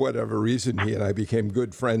 and for whatever reason, he and I became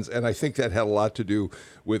good friends. And I think that had a lot to do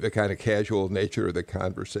with the kind of casual nature of the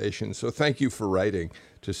conversation. So thank you for writing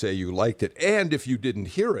to say you liked it. And if you didn't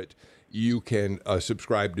hear it, you can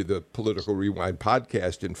subscribe to the Political Rewind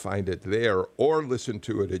podcast and find it there, or listen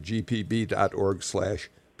to it at gpb.org/PR.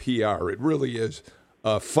 It really is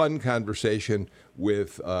a fun conversation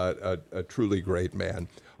with a truly great man.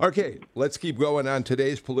 Okay, let's keep going on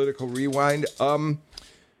today's Political Rewind. Tamar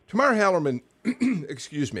Hallerman,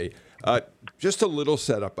 excuse me, just a little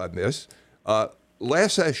setup on this.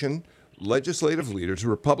 Last session, legislative leaders,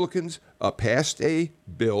 Republicans, passed a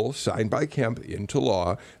bill signed by Kemp into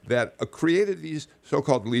law that created these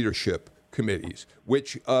so-called leadership committees,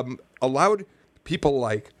 which allowed people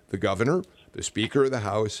like the governor, the Speaker of the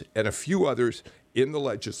House, and a few others in the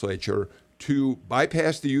legislature to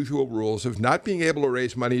bypass the usual rules of not being able to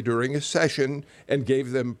raise money during a session, and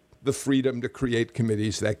gave them the freedom to create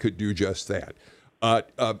committees that could do just that.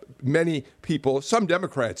 Many people, some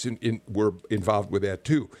Democrats were involved with that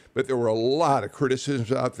too, but there were a lot of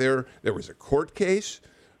criticisms out there. There was a court case.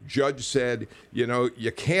 Judge said,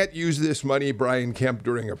 you can't use this money, Brian Kemp,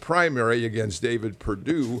 during a primary against David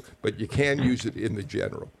Perdue, but you can use it in the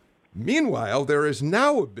general. Meanwhile, there is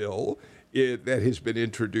now a bill that has been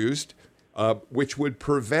introduced which would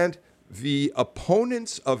prevent the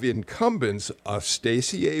opponents of incumbents,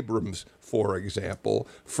 Stacey Abrams, for example,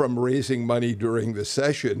 from raising money during the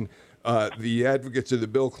session. The advocates of the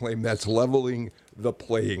bill claim that's leveling the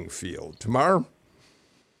playing field. Tamar?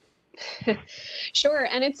 Sure,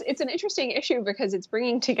 and it's an interesting issue because it's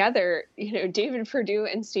bringing together, David Perdue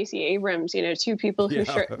and Stacey Abrams, two people who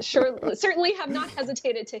certainly have not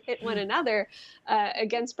hesitated to hit one another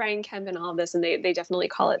against Brian Kemp and all of this, and they definitely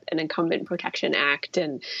call it an Incumbent Protection Act,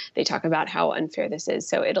 and they talk about how unfair this is.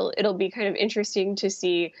 So it'll be kind of interesting to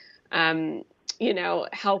see,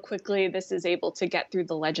 how quickly this is able to get through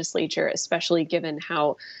the legislature, especially given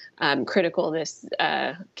how critical this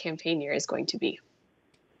campaign year is going to be.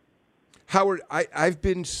 Howard, I've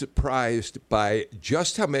been surprised by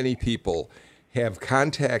just how many people have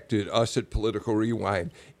contacted us at Political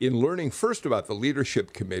Rewind in learning first about the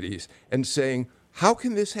leadership committees and saying, how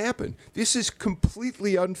can this happen? This is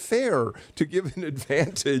completely unfair to give an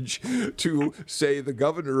advantage to, say, the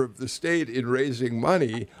governor of the state in raising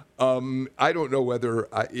money. I don't know whether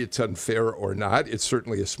it's unfair or not. It's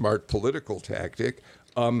certainly a smart political tactic.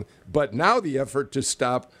 But now the effort to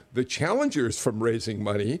stop the challengers from raising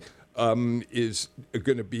money is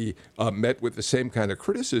going to be met with the same kind of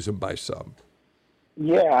criticism by some.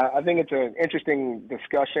 Yeah, I think it's an interesting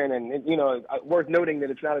discussion, and worth noting that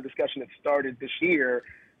it's not a discussion that started this year,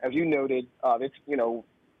 as you noted.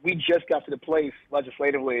 We just got to the place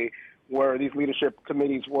legislatively where these leadership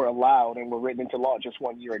committees were allowed and were written into law just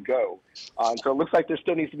 1 year ago. So it looks like there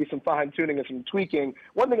still needs to be some fine-tuning and some tweaking.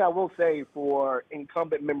 One thing I will say for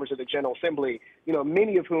incumbent members of the General Assembly,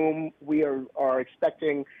 many of whom we are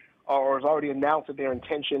expecting or has already announced that their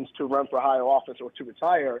intentions to run for higher office or to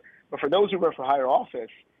retire. But for those who run for higher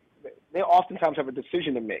office, they oftentimes have a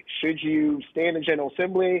decision to make. Should you stay in the General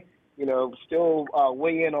Assembly, still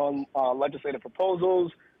weigh in on legislative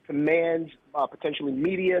proposals, command potentially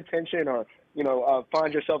media attention, or,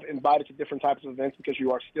 find yourself invited to different types of events because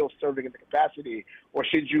you are still serving in the capacity? Or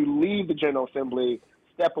should you leave the General Assembly,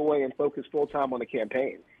 step away, and focus full-time on the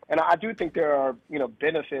campaign? And I do think there are,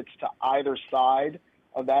 benefits to either side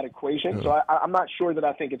of that equation. So I'm not sure that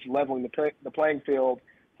I think it's leveling the playing field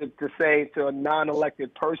to say to a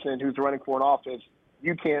non-elected person who's running for an office,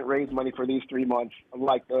 you can't raise money for these 3 months,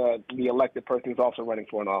 like the elected person who's also running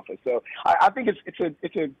for an office. So I think it's a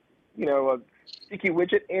a sticky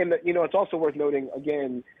widget, and it's also worth noting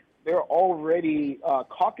again, there are already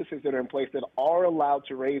caucuses that are in place that are allowed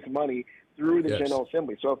to raise money through the General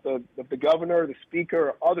Assembly. So if the governor, the speaker,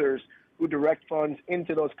 or others who direct funds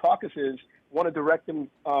into those caucuses want to direct them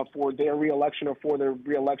for their reelection or for their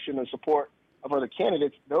reelection or support of other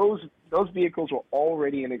candidates, those vehicles are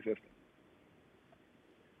already in existence.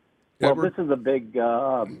 Well, this is a big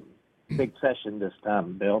session this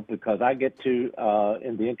time, Bill, because I get to,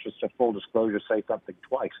 in the interest of full disclosure, say something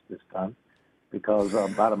twice this time, because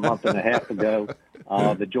about a month and a half ago,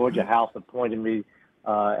 the Georgia House appointed me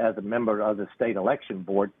as a member of the state election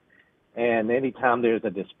board. And anytime there's a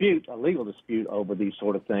dispute, a legal dispute over these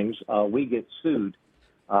sort of things, we get sued.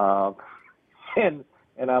 And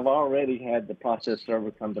I've already had the process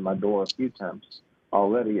server come to my door a few times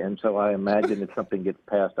already. And so I imagine if something gets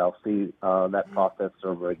passed, I'll see that process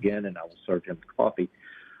server again, and I will serve him coffee.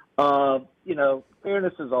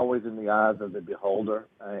 Fairness is always in the eyes of the beholder,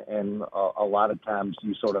 and a lot of times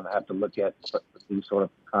you sort of have to look at these sort of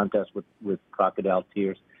contests with crocodile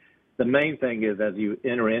tears. The main thing is, as you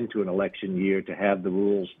enter into an election year, to have the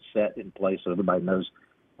rules set in place so everybody knows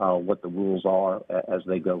what the rules are as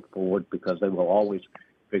they go forward, because they will always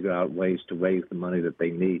figure out ways to raise the money that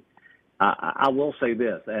they need. I will say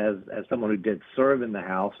this, as someone who did serve in the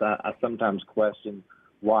House, I sometimes question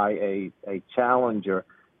why a challenger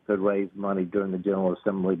could raise money during the General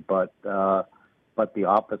Assembly, but the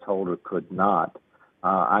office holder could not.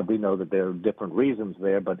 I do know that there are different reasons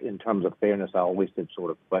there, but in terms of fairness, I always did sort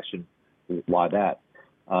of question why that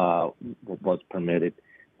was permitted.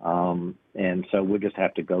 And so we'll just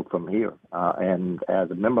have to go from here. And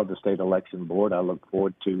as a member of the state election board, I look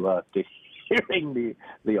forward to hearing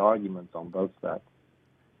the arguments on both sides.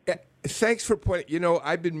 Thanks for pointing.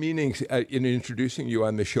 I've been meaning in introducing you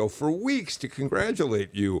on the show for weeks to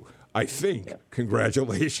congratulate you. I think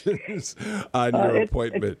congratulations on your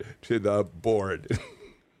appointment to the board.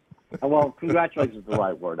 Well, congratulations is the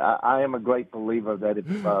right word. I am a great believer that if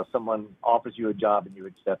someone offers you a job and you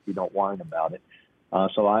accept, you don't whine about it.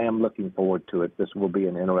 So I am looking forward to it. This will be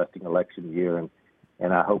an interesting election year,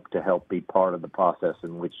 and I hope to help be part of the process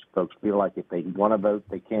in which folks feel like if they want to vote,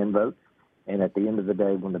 they can vote. And at the end of the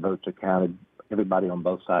day, when the votes are counted, everybody on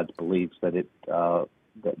both sides believes that it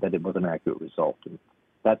that it was an accurate result. And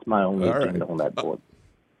that's my only agenda on that board.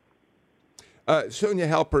 Sonia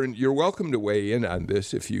Halpern, you're welcome to weigh in on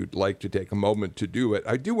this if you'd like to take a moment to do it.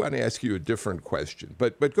 I do want to ask you a different question,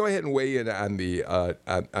 but go ahead and weigh in on the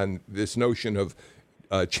on this notion of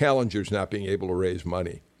challengers not being able to raise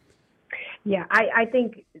money. Yeah, I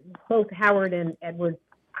think both Howard and Edward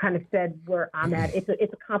kind of said where I'm at. It's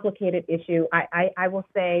a complicated issue. I will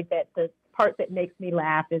say that the part that makes me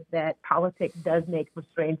laugh is that politics does make for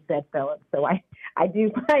strange bedfellows. So I do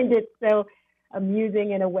find it so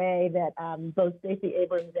amusing in a way that both Stacey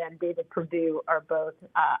Abrams and David Perdue are both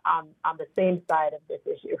on the same side of this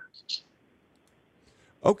issue.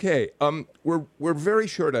 Okay, we're very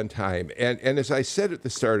short on time, and as I said at the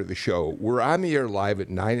start of the show, we're on the air live at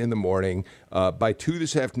 9 in the morning. By 2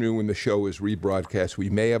 this afternoon, when the show is rebroadcast, we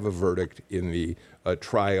may have a verdict in the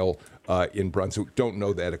trial in Brunswick. Don't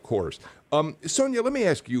know that, of course. Sonia, let me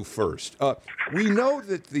ask you first. We know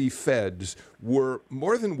that the feds were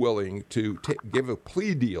more than willing to give a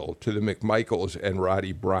plea deal to the McMichaels and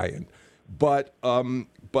Roddy Bryan, but Ahmaud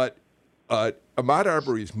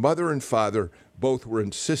Arbery's mother and father both were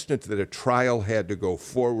insistent that a trial had to go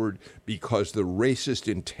forward because the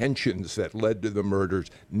racist intentions that led to the murders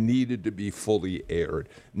needed to be fully aired.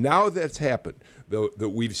 Now that's happened, though, that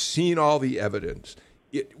we've seen all the evidence.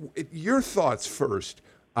 Your thoughts first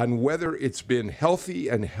on whether it's been healthy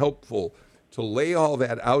and helpful to lay all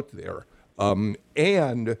that out there,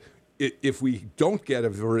 and if we don't get a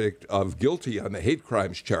verdict of guilty on the hate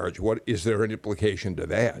crimes charge, what is there an implication to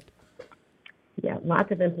that? Yeah,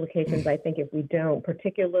 lots of implications, I think, if we don't,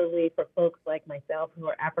 particularly for folks like myself who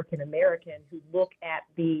are African American, who look at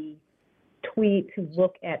the tweets, who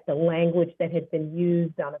look at the language that has been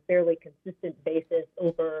used on a fairly consistent basis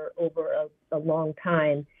over a long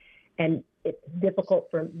time. And it's difficult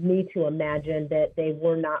for me to imagine that they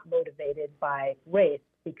were not motivated by race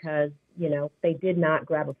because, they did not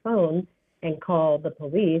grab a phone and call the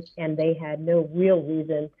police, and they had no real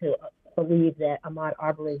reason to believe that Ahmaud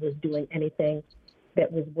Arbery was doing anything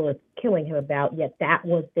that was worth killing him about, yet that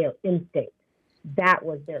was their instinct.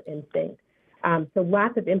 So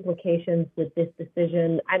lots of implications with this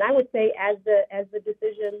decision. And I would say as the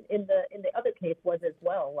decision in the other case was as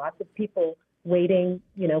well. Lots of people waiting,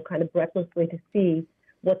 kind of breathlessly to see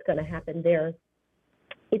what's going to happen there.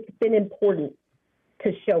 It's been important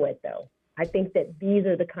to show it, though. I think that these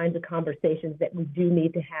are the kinds of conversations that we do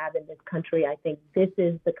need to have in this country. I think this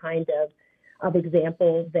is the kind of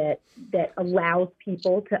example that allows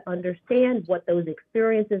people to understand what those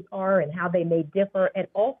experiences are and how they may differ, and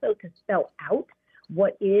also to spell out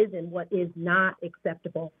what is and what is not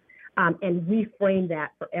acceptable, and reframe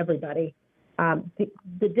that for everybody.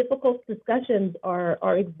 The difficult discussions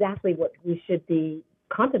are exactly what we should be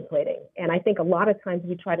contemplating. And I think a lot of times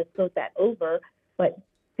we try to skirt that over, but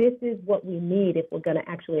this is what we need if we're going to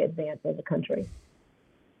actually advance as a country.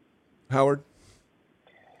 Howard?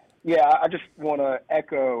 Yeah, I just want to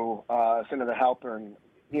echo Senator Halpern.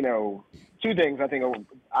 Two things I think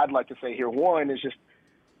I'd like to say here. One is just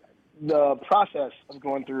the process of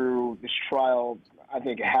going through this trial, I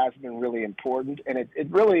think it has been really important. And it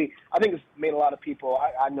really, I think it's made a lot of people,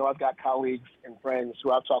 I know I've got colleagues and friends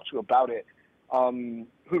who I've talked to about it,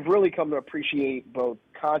 who've really come to appreciate both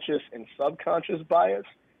conscious and subconscious bias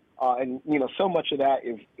And so much of that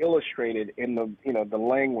is illustrated in the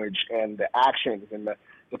language and the actions and the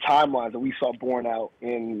timelines that we saw borne out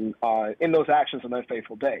in those actions on that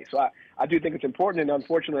fateful day. So I do think it's important, and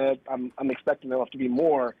unfortunately, I'm expecting there to be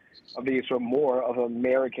more of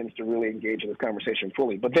Americans to really engage in this conversation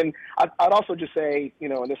fully. But then I'd also just say,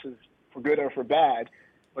 and this is for good or for bad,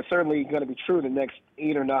 but certainly going to be true in the next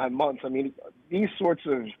 8 or 9 months. I mean, these sorts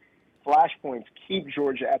of flashpoints keep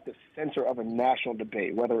Georgia at the center of a national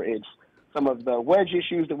debate, whether it's some of the wedge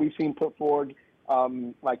issues that we've seen put forward,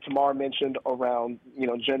 like Tamar mentioned, around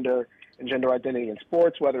gender and gender identity in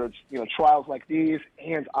sports, whether it's trials like these,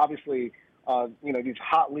 and obviously these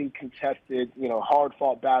hotly contested,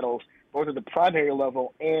 hard-fought battles, both at the primary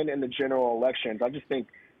level and in the general elections. I just think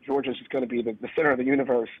Georgia's just going to be the center of the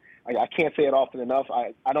universe. I can't say it often enough.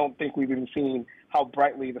 I don't think we've even seen how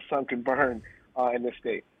brightly the sun can burn in this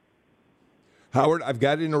state. Howard, I've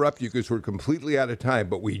got to interrupt you because we're completely out of time,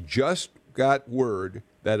 but we just got word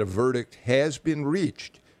that a verdict has been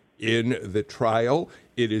reached in the trial.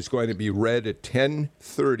 It is going to be read at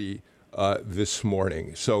 10:30 this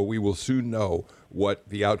morning. So we will soon know what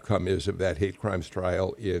the outcome is of that hate crimes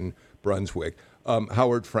trial in Brunswick.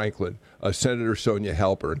 Howard Franklin, Senator Sonia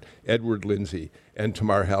Halpern, Edward Lindsay, and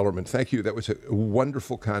Tamar Hallerman, thank you. That was a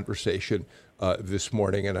wonderful conversation this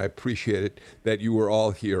morning, and I appreciate it that you were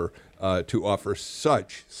all here to offer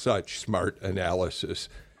such smart analysis.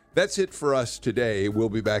 That's it for us today. We'll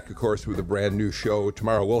be back, of course, with a brand new show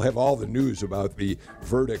tomorrow. We'll have all the news about the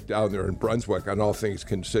verdict down there in Brunswick on All Things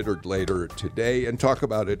Considered later today and talk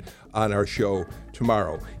about it on our show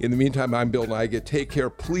tomorrow. In the meantime, I'm Bill Nigut. Take care.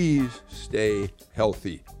 Please stay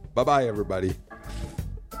healthy. Bye-bye, everybody.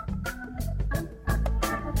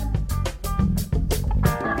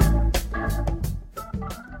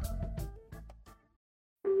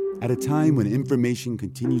 At a time when information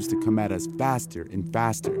continues to come at us faster and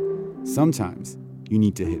faster, sometimes you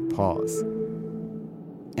need to hit pause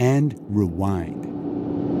and rewind.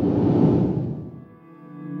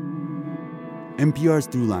 NPR's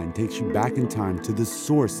Throughline takes you back in time to the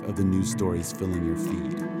source of the news stories filling your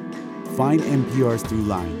feed. Find NPR's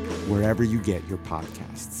Throughline wherever you get your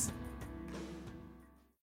podcasts.